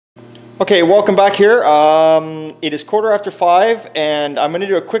Okay, welcome back here. It is 5:15 and I'm going to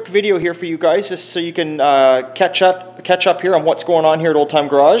do a quick video here for you guys just so you can catch up here on what's going on here at Old Time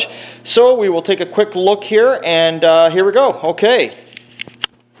Garage. So we will take a quick look here and here we go. Okay.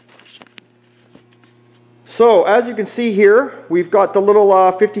 So as you can see here, we've got the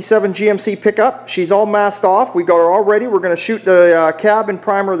little 57 GMC pickup. She's all masked off. We got her all ready. We're going to shoot the cab and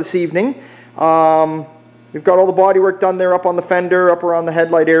primer this evening. We've got all the body work done there, up on the fender, up around the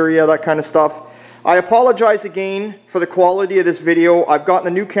headlight area, that kind of stuff. I apologize again for the quality of this video. I've gotten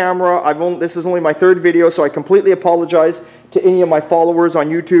a new camera. This is only my third video, so I completely apologize to any of my followers on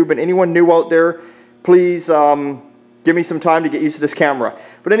YouTube and anyone new out there. Please give me some time to get used to this camera.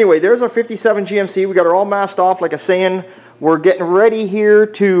 But anyway, there's our 57 GMC. We got her all masked off, like I was saying. We're getting ready here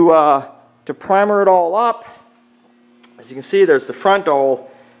to primer it all up. As you can see, there's the front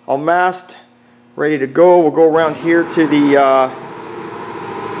all masked, ready to go. We'll go around here to the, I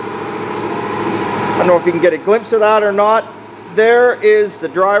don't know if you can get a glimpse of that or not. There is the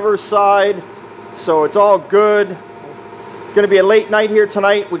driver's side, so it's all good. It's going to be a late night here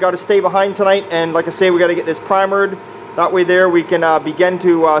tonight. We got to stay behind tonight, and like I say, we got to get this primered. That way there we can begin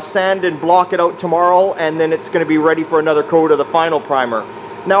to sand and block it out tomorrow, and then it's going to be ready for another coat of the final primer.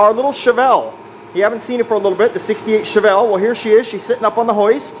 Now our little Chevelle, you haven't seen it for a little bit, the 68 Chevelle. Well, here she is. She's sitting up on the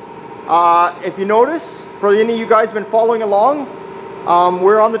hoist. If you notice, for any of you guys been following along,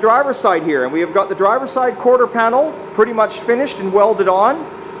 we're on the driver's side here, and we have got the driver's side quarter panel pretty much finished and welded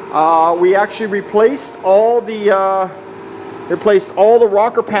on. We actually replaced all the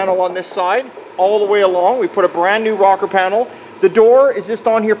rocker panel on this side all the way along. We put a brand new rocker panel. The door is just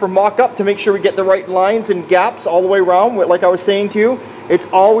on here for mock-up to make sure we get the right lines and gaps all the way around. Like I was saying to you, it's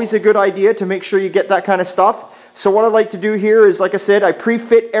always a good idea to make sure you get that kind of stuff. So what I'd like to do here is, like I said, I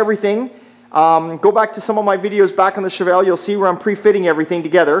pre-fit everything. Go back to some of my videos back on the Chevelle. You'll see where I'm pre-fitting everything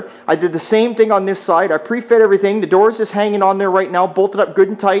together. I did the same thing on this side. I pre-fit everything. The door is just hanging on there right now, bolted up good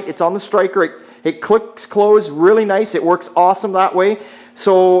and tight. It's on the striker. It clicks closed really nice. It works awesome that way.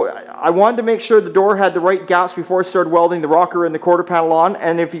 So I wanted to make sure the door had the right gaps before I started welding the rocker and the quarter panel on.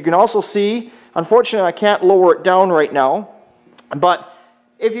 And if you can also see, unfortunately I can't lower it down right now, but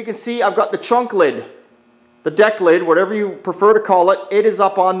if you can see, I've got the trunk lid, the deck lid, whatever you prefer to call it, it is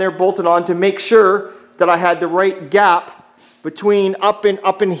up on there, bolted on, to make sure that I had the right gap between up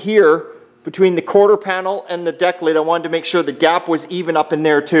in here, between the quarter panel and the deck lid. I wanted to make sure the gap was even up in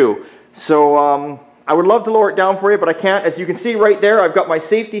there too. So I would love to lower it down for you, but I can't. As you can see right there, I've got my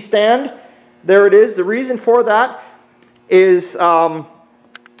safety stand. There it is. The reason for that is,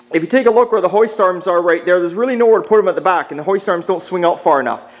 if you take a look where the hoist arms are right there, there's really nowhere to put them at the back, and the hoist arms don't swing out far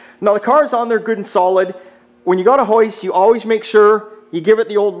enough. Now the car's on there good and solid. When you got a hoist, you always make sure you give it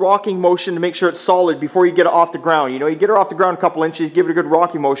the old rocking motion to make sure it's solid before you get it off the ground. You know, you get it off the ground a couple inches, give it a good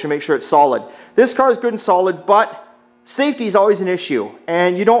rocking motion, make sure it's solid. This car is good and solid, but safety is always an issue,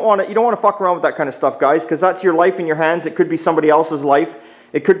 and you don't want to fuck around with that kind of stuff, guys, because that's your life in your hands. It could be somebody else's life.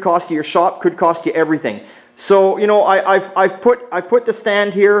 It could cost you your shop, could cost you everything. So you know, I've put the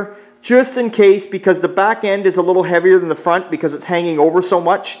stand here just in case, because the back end is a little heavier than the front because it's hanging over so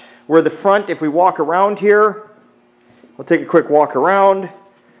much. Where the front, if we walk around here, we'll take a quick walk around,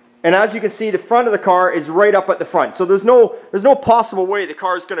 and as you can see, the front of the car is right up at the front. So there's no possible way the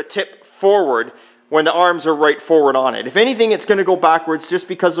car is going to tip forward when the arms are right forward on it. If anything, it's going to go backwards just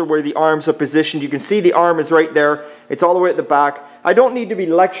because of where the arms are positioned. You can see the arm is right there. It's all the way at the back. I don't need to be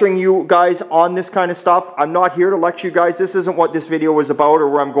lecturing you guys on this kind of stuff. I'm not here to lecture you guys. This isn't what this video is about or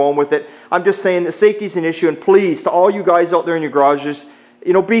where I'm going with it. I'm just saying that safety is an issue, and please, to all you guys out there in your garages,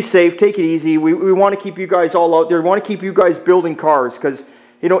 you know, be safe, take it easy. We want to keep you guys all out there. We want to keep you guys building cars, because,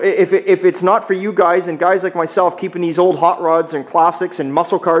 you know, if it's not for you guys and guys like myself keeping these old hot rods and classics and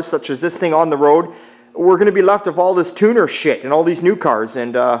muscle cars such as this thing on the road, we're going to be left with all this tuner shit and all these new cars.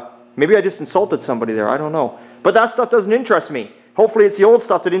 And maybe I just insulted somebody there, I don't know. But that stuff doesn't interest me. Hopefully it's the old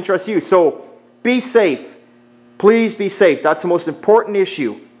stuff that interests you. So be safe. Please be safe. That's the most important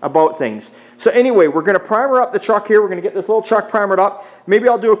issue about things. So anyway, we're going to primer up the truck here. We're going to get this little truck primered up. Maybe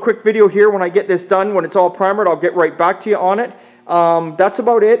I'll do a quick video here when I get this done. When it's all primered, I'll get right back to you on it. That's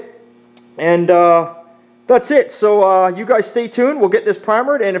about it. And that's it. So you guys stay tuned. We'll get this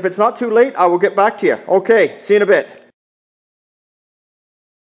primered, and if it's not too late, I will get back to you. Okay, see you in a bit.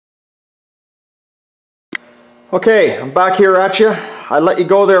 Okay, I'm back here at you. I let you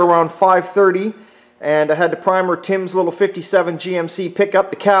go there around 5:30. And I had to primer Tim's little 57 GMC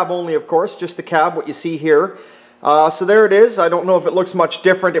pickup, the cab only, of course, just the cab, what you see here. So there it is. I don't know if it looks much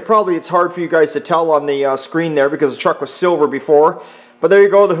different. It's hard for you guys to tell on the screen there because the truck was silver before. But there you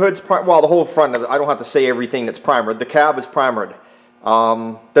go, the hood's well, the whole front of it. I don't have to say everything that's primered. The cab is primered.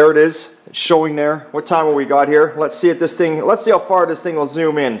 There it is. It's showing there. What time have we got here? Let's see if this thing, let's see how far this thing will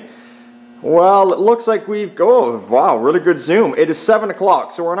zoom in. Well, it looks like we've, oh, wow, really good zoom. It is 7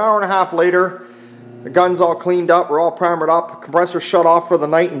 o'clock, so we're an hour and a half later. The gun's all cleaned up, we're all primered up. Compressor shut off for the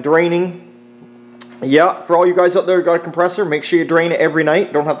night and draining. Yeah, for all you guys out there who got a compressor, make sure you drain it every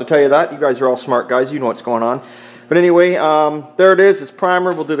night. Don't have to tell you that. You guys are all smart guys, you know what's going on. But anyway, there it is, it's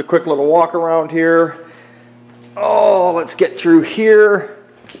primered. We'll do the quick little walk around here. Oh, let's get through here.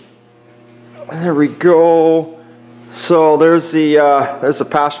 There we go. So there's the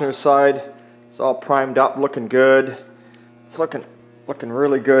passenger side. It's all primed up, looking good. It's looking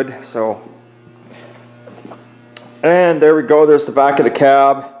really good. So, and there we go. There's the back of the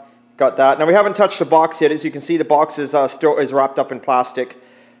cab. Got that. Now we haven't touched the box yet. As you can see, the box is still wrapped up in plastic.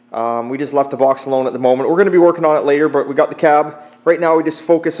 We just left the box alone at the moment. We're going to be working on it later, but we got the cab. Right now we just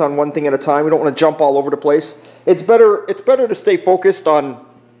focus on one thing at a time. We don't want to jump all over the place. It's better to stay focused on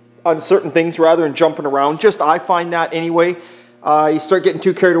certain things rather than jumping around. Just I find that anyway. You start getting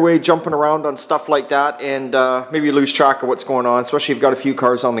too carried away jumping around on stuff like that, and maybe you lose track of what's going on, especially if you've got a few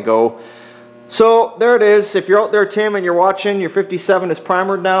cars on the go. So there it is. If you're out there, Tim, and you're watching, your 57 is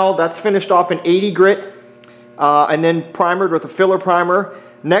primered now. That's finished off in 80 grit and then primered with a filler primer.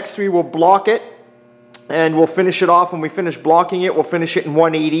 Next we will block it and we'll finish it off. When we finish blocking it, we'll finish it in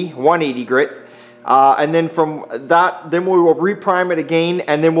 180 grit. And then from that, then we will reprime it again,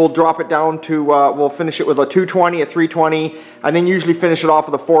 and then we'll drop it down to, we'll finish it with a 220, a 320, and then usually finish it off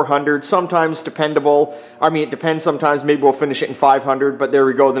with a 400. Sometimes dependable. I mean, it depends. Sometimes maybe we'll finish it in 500, but there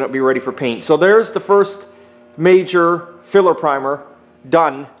we go. Then it'll be ready for paint. So there's the first major filler primer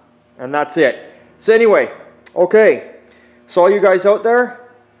done, and that's it. So anyway, okay. So all you guys out there,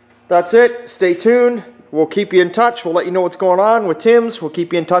 that's it. Stay tuned. We'll keep you in touch. We'll let you know what's going on with Tim's. We'll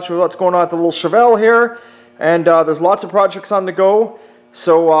keep you in touch with what's going on with the little Chevelle here. And there's lots of projects on the go.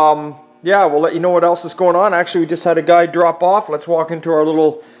 So, yeah, we'll let you know what else is going on. Actually, we just had a guy drop off. Let's walk into our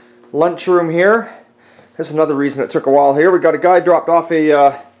little lunchroom here. That's another reason it took a while here. We got a guy dropped off a,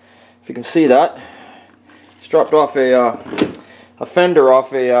 if you can see that, he's dropped off a fender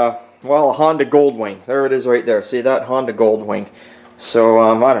off a, well, a Honda Goldwing. There it is right there. See that? Honda Goldwing. So,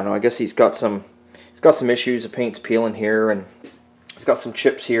 I don't know. I guess he's got some issues. The paint's peeling here, and it's got some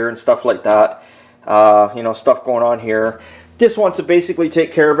chips here and stuff like that. You know, stuff going on here. Just wants to basically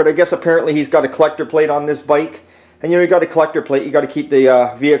take care of it. I guess apparently he's got a collector plate on this bike, and you know, you got a collector plate. You got to keep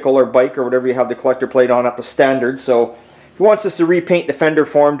the vehicle or bike or whatever you have the collector plate on up to standard. So he wants us to repaint the fender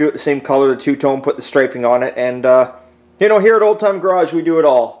for him, do it the same color, the two-tone, put the striping on it, and you know, here at Old Time Garage we do it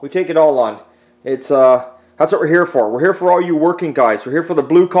all. We take it all on. It's that's what we're here for. We're here for all you working guys. We're here for the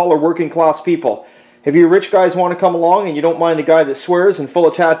blue-collar working class people. If you rich guys want to come along and you don't mind a guy that swears and full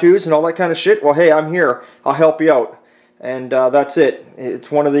of tattoos and all that kind of shit, well, hey, I'm here. I'll help you out. And that's it. It's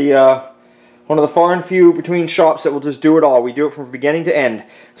one of the far and few between shops that will just do it all. We do it from beginning to end.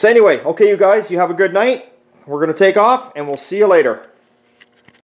 So anyway, okay, you guys, you have a good night. We're going to take off, and we'll see you later.